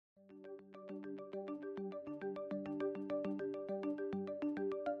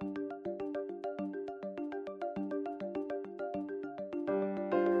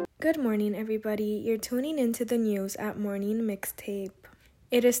Good morning, everybody. You're tuning into the news at Morning Mixtape.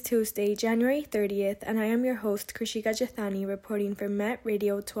 It is Tuesday, January 30th, and I am your host, Krishika Jethani, reporting for Met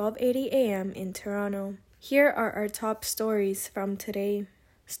Radio 1280 AM in Toronto. Here are our top stories from today.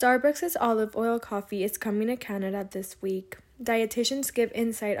 Starbucks' olive oil coffee is coming to Canada this week. Dieticians give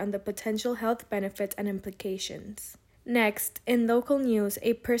insight on the potential health benefits and implications. Next, in local news,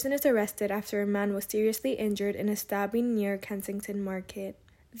 a person is arrested after a man was seriously injured in a stabbing near Kensington Market.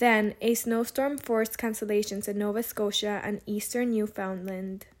 Then, a snowstorm forced cancellations in Nova Scotia and eastern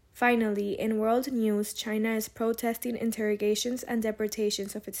Newfoundland. Finally, in world news, China is protesting interrogations and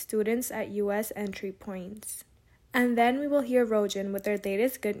deportations of its students at U.S. entry points. And then we will hear Rogene with their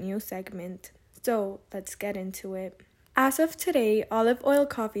latest good news segment. So, let's get into it. As of today, olive oil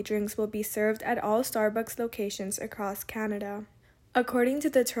coffee drinks will be served at all Starbucks locations across Canada. According to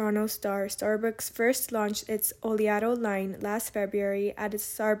the Toronto Star, Starbucks first launched its Oleato line last February at its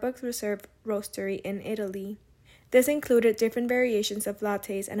Starbucks Reserve Roastery in Italy. This included different variations of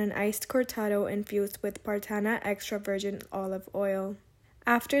lattes and an iced cortado infused with Partana extra virgin olive oil.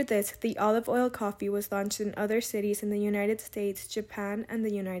 After this, the olive oil coffee was launched in other cities in the United States, Japan, and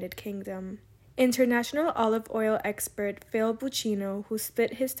the United Kingdom. International olive oil expert Phil Buccino, who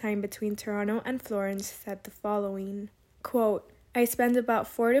split his time between Toronto and Florence, said the following, quote, I spend about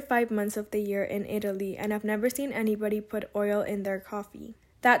 4 to 5 months of the year in Italy, and I've never seen anybody put oil in their coffee.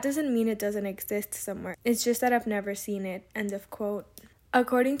 That doesn't mean it doesn't exist somewhere. It's just that I've never seen it. End of quote.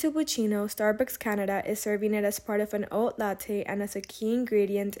 According to Buccino, Starbucks Canada is serving it as part of an oat latte and as a key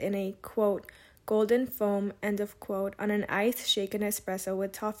ingredient in a, quote, golden foam, end of quote, on an iced shaken espresso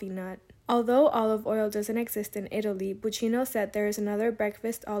with toffee nut. Although olive oil doesn't exist in Italy, Buccino said there is another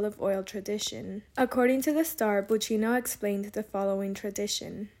breakfast olive oil tradition. According to the Star, Buccino explained the following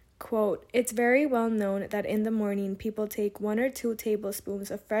tradition. Quote, it's very well known that in the morning people take 1 or 2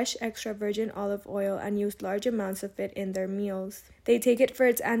 tablespoons of fresh extra virgin olive oil and use large amounts of it in their meals. They take it for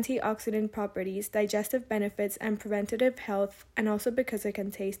its antioxidant properties, digestive benefits, and preventative health, and also because it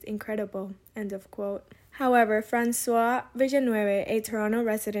can taste incredible. End of quote. However, Francois Villanueva, a Toronto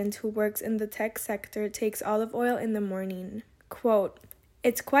resident who works in the tech sector, takes olive oil in the morning. Quote,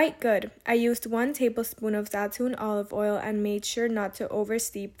 it's quite good. I used 1 tablespoon of Zatoun olive oil and made sure not to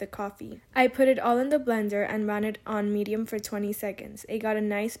oversteep the coffee. I put it all in the blender and ran it on medium for 20 seconds. It got a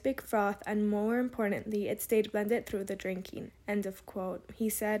nice big froth and more importantly, it stayed blended through the drinking. End of quote, he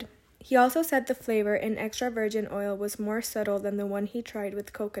said. He also said the flavor in extra virgin oil was more subtle than the one he tried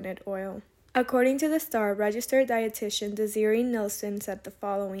with coconut oil. According to the Star, registered dietitian Desiree Nilsson said the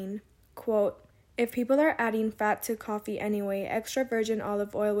following, quote, if people are adding fat to coffee anyway, extra virgin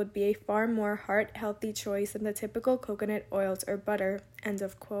olive oil would be a far more heart-healthy choice than the typical coconut oils or butter, end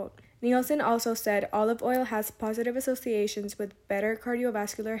of quote. Nielsen also said olive oil has positive associations with better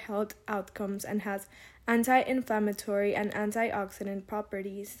cardiovascular health outcomes and has anti-inflammatory and antioxidant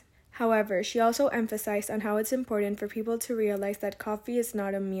properties. However, she also emphasized on how it's important for people to realize that coffee is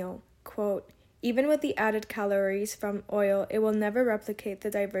not a meal. Quote, even with the added calories from oil, it will never replicate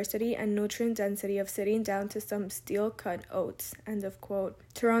the diversity and nutrient density of sitting down to some steel-cut oats, end of quote.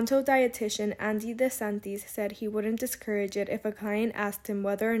 Toronto dietitian Andy DeSantis said he wouldn't discourage it if a client asked him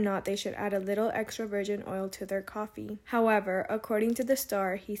whether or not they should add a little extra virgin oil to their coffee. However, according to the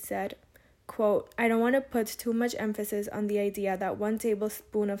Star, he said, quote, I don't want to put too much emphasis on the idea that 1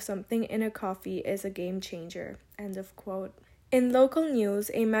 tablespoon of something in a coffee is a game changer, end of quote. In local news,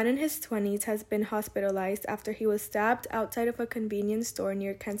 a man in his 20s has been hospitalized after he was stabbed outside of a convenience store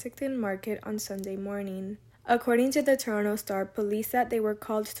near Kensington Market on Sunday morning. According to the Toronto Star, police said they were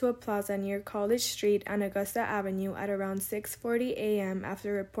called to a plaza near College Street and Augusta Avenue at around 6:40 a.m.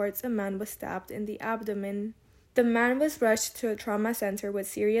 after reports a man was stabbed in the abdomen. The man was rushed to a trauma center with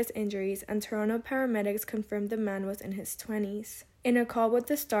serious injuries, and Toronto paramedics confirmed the man was in his 20s. In a call with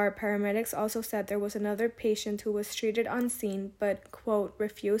the Star, paramedics also said there was another patient who was treated on scene but, quote,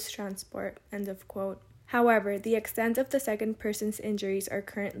 refused transport, end of quote. However, the extent of the second person's injuries are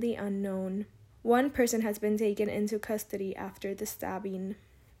currently unknown. 1 person has been taken into custody after the stabbing.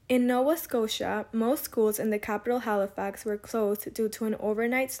 In Nova Scotia, most schools in the capital Halifax were closed due to an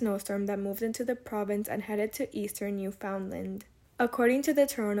overnight snowstorm that moved into the province and headed to eastern Newfoundland. According to the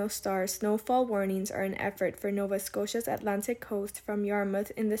Toronto Star, snowfall warnings are an effort for Nova Scotia's Atlantic coast from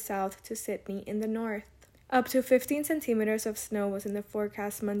Yarmouth in the south to Sydney in the north. Up to 15 centimeters of snow was in the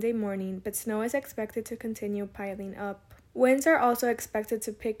forecast Monday morning, but snow is expected to continue piling up. Winds are also expected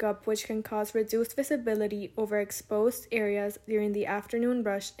to pick up, which can cause reduced visibility over exposed areas during the afternoon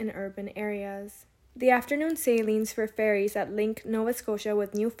rush in urban areas. The afternoon sailings for ferries that link Nova Scotia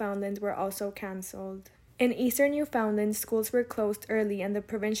with Newfoundland were also cancelled. In eastern Newfoundland, schools were closed early and the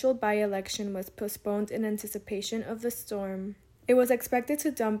provincial by-election was postponed in anticipation of the storm. It was expected to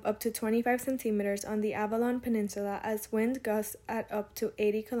dump up to 25 centimeters on the Avalon Peninsula as wind gusts at up to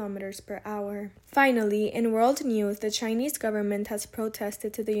 80 kilometers per hour. Finally, in world news, the Chinese government has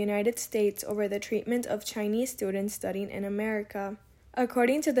protested to the United States over the treatment of Chinese students studying in America.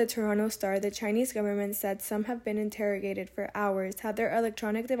 According to the Toronto Star, the Chinese government said some have been interrogated for hours, had their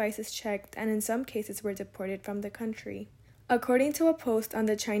electronic devices checked, and in some cases were deported from the country. According to a post on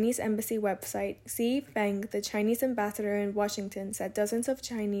the Chinese embassy website, Xi Feng, the Chinese ambassador in Washington, said dozens of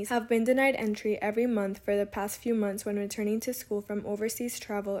Chinese have been denied entry every month for the past few months when returning to school from overseas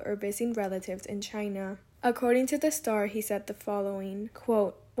travel or visiting relatives in China. According to the Star, he said the following,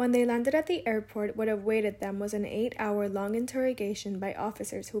 quote, "When they landed at the airport, what awaited them was an 8-hour-long interrogation by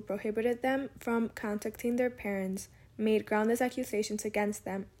officers who prohibited them from contacting their parents, made groundless accusations against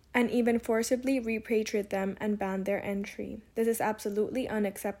them, and even forcibly repatriated them and banned their entry. This is absolutely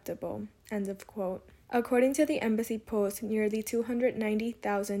unacceptable." End of quote. According to the embassy post, nearly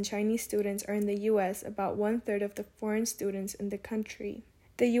 290,000 Chinese students are in the U.S., about one-third of the foreign students in the country.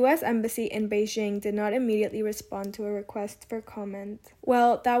 The U.S. Embassy in Beijing did not immediately respond to a request for comment.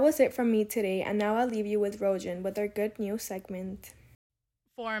 Well, that was it from me today, and now I'll leave you with Rogene with our Good News segment.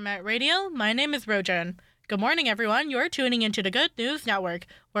 For Met Radio, my name is Rogene. Good morning, everyone. You're tuning into the Good News Network,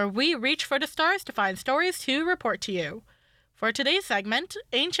 where we reach for the stars to find stories to report to you. For today's segment,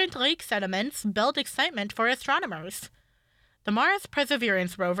 ancient lake sediments build excitement for astronomers. The Mars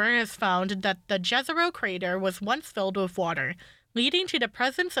Perseverance rover has found that the Jezero crater was once filled with water, leading to the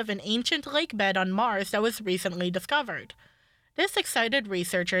presence of an ancient lake bed on Mars that was recently discovered. This excited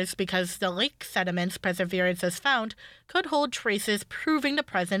researchers because the lake sediments Perseverance has found could hold traces proving the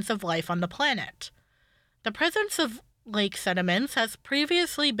presence of life on the planet. The presence of lake sediments has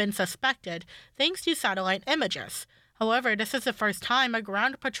previously been suspected thanks to satellite images. However, this is the first time a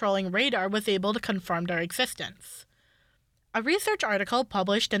ground-patrolling radar was able to confirm their existence. A research article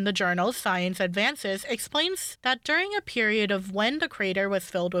published in the journal Science Advances explains that during a period of when the crater was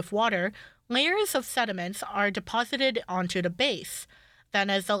filled with water, layers of sediments are deposited onto the base. Then,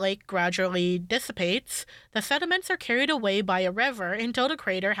 as the lake gradually dissipates, the sediments are carried away by a river until the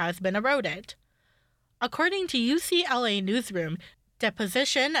crater has been eroded. According to UCLA Newsroom,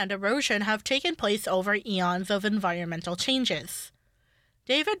 deposition and erosion have taken place over eons of environmental changes.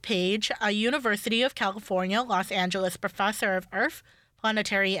 David Page, a University of California, Los Angeles professor of Earth,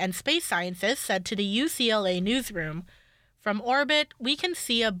 Planetary and Space Sciences, said to the UCLA Newsroom, "From orbit, we can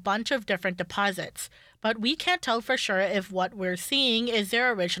see a bunch of different deposits, but we can't tell for sure if what we're seeing is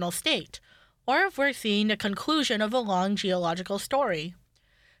their original state, or if we're seeing the conclusion of a long geological story.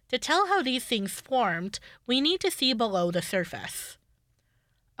 To tell how these things formed, we need to see below the surface."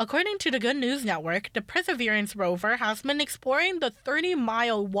 According to the Good News Network, the Perseverance rover has been exploring the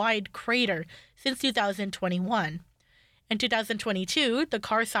 30-mile-wide crater since 2021. In 2022, the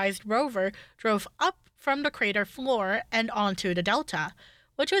car-sized rover drove up from the crater floor and onto the delta,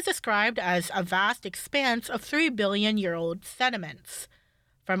 which was described as a vast expanse of 3-billion-year-old sediments.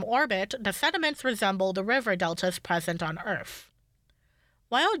 From orbit, the sediments resemble the river deltas present on Earth.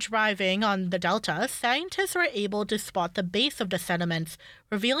 While driving on the delta, scientists were able to spot the base of the sediments,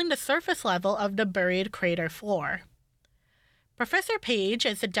 revealing the surface level of the buried crater floor. Professor Page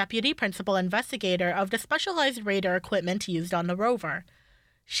is the deputy principal investigator of the specialized radar equipment used on the rover.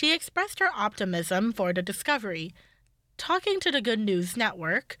 She expressed her optimism for the discovery. Talking to the Good News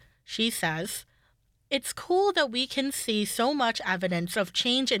Network, she says, "It's cool that we can see so much evidence of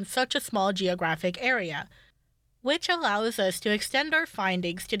change in such a small geographic area, which allows us to extend our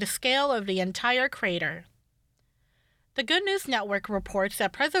findings to the scale of the entire crater." The Good News Network reports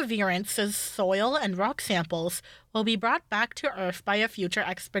that Perseverance's soil and rock samples will be brought back to Earth by a future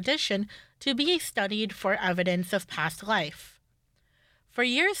expedition to be studied for evidence of past life. For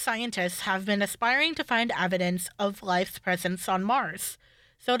years, scientists have been aspiring to find evidence of life's presence on Mars,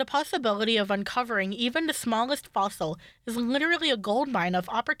 so the possibility of uncovering even the smallest fossil is literally a goldmine of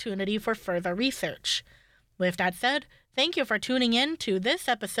opportunity for further research. With that said, thank you for tuning in to this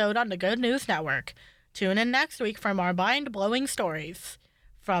episode on the Good News Network. Tune in next week for more mind-blowing stories.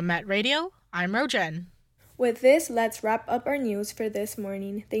 From Met Radio, I'm Rogene. With this, let's wrap up our news for this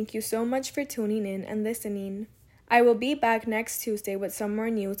morning. Thank you so much for tuning in and listening. I will be back next Tuesday with some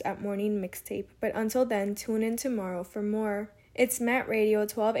more news at Morning Mixtape, but until then, tune in tomorrow for more. It's Met Radio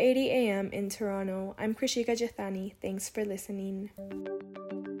 1280 AM in Toronto. I'm Krishika Jethani. Thanks for listening.